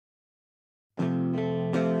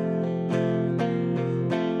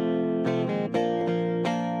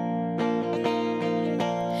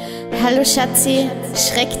Hallo Schatzi,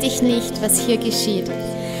 schreck dich nicht, was hier geschieht.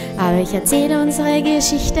 Aber ich erzähle unsere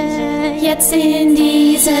Geschichte jetzt in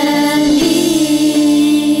diesem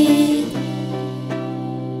Lied.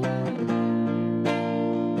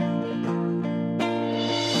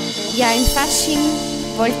 Ja, im Fasching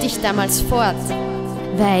wollte ich damals fort,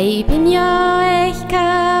 weil ich bin ja echt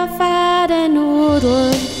kein Fadenudel.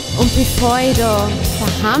 Und bevor ich da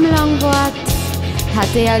daheim lang ward,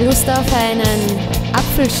 hatte ich ja Lust auf einen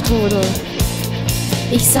Apfelstrudel.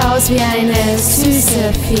 Ich sah aus wie eine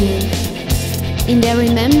süße Fee, in der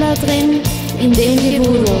Remember drin, in dem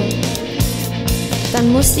Gewudel.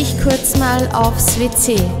 Dann musste ich kurz mal aufs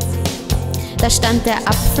WC. Da stand der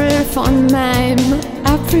Apfel von meinem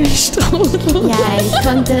Apfelstrudel. Ja, ich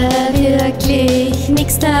konnte wirklich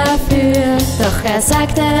nichts dafür. Doch er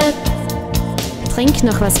sagte, trink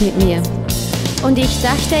noch was mit mir. Und ich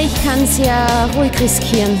dachte, ich kann's ja ruhig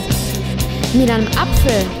riskieren. Mit einem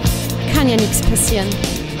Apfel kann ja nichts passieren.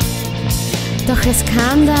 Doch es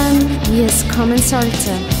kam dann, wie es kommen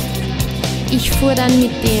sollte. Ich fuhr dann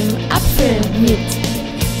mit dem Apfel mit.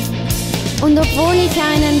 Und obwohl ich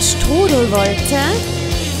einen Strudel wollte,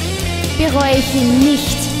 bereue ich ihn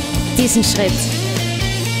nicht, diesen Schritt.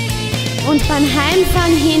 Und beim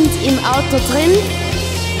Heimfahren hint im Auto drin,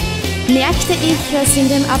 merkte ich, was in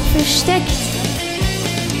dem Apfel steckt.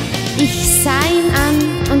 Ich sah ihn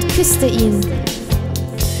an und küsste ihn.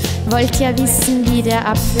 Wollt ja wissen, wie der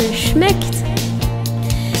Apfel schmeckt.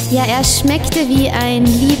 Ja, er schmeckte wie ein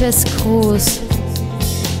Liebesgruß.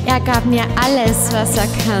 Er gab mir alles, was er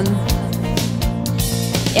kann.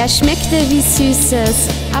 Er schmeckte wie süßes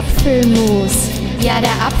Apfelmus. Ja,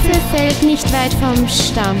 der Apfel fällt nicht weit vom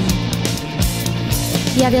Stamm.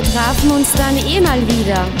 Ja, wir trafen uns dann mal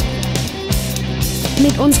wieder.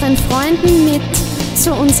 Mit unseren Freunden mit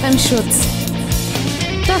zu unserem Schutz.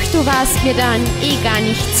 Doch du warst mir dann gar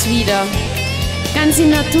nichts wieder. Ganz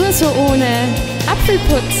in Natur, so ohne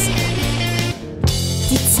Apfelputz.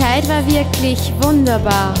 Die Zeit war wirklich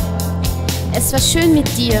wunderbar. Es war schön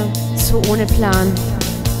mit dir, so ohne Plan.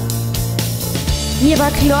 Mir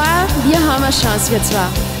war klar, wir haben eine Chance, wir zwei.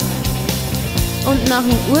 Und nach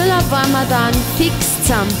dem Urlaub waren wir dann fix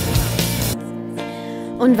zusammen.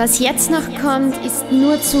 Und was jetzt noch kommt, ist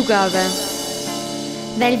nur Zugabe.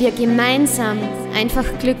 Weil wir gemeinsam einfach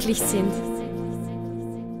glücklich sind.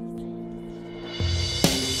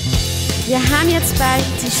 Wir haben jetzt bald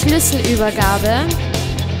die Schlüsselübergabe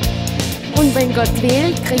und wenn Gott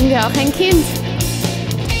will, kriegen wir auch ein Kind.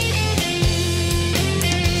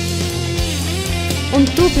 Und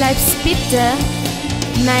du bleibst bitte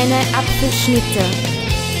meine Apfelschnitte.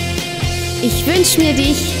 Ich wünsch mir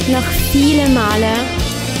dich noch viele Male.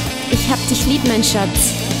 Ich hab dich lieb, mein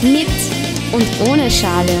Schatz, mit und ohne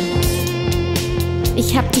Schale.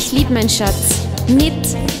 Ich hab dich lieb, mein Schatz, mit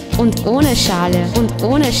und ohne Schale und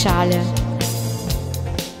ohne Schale.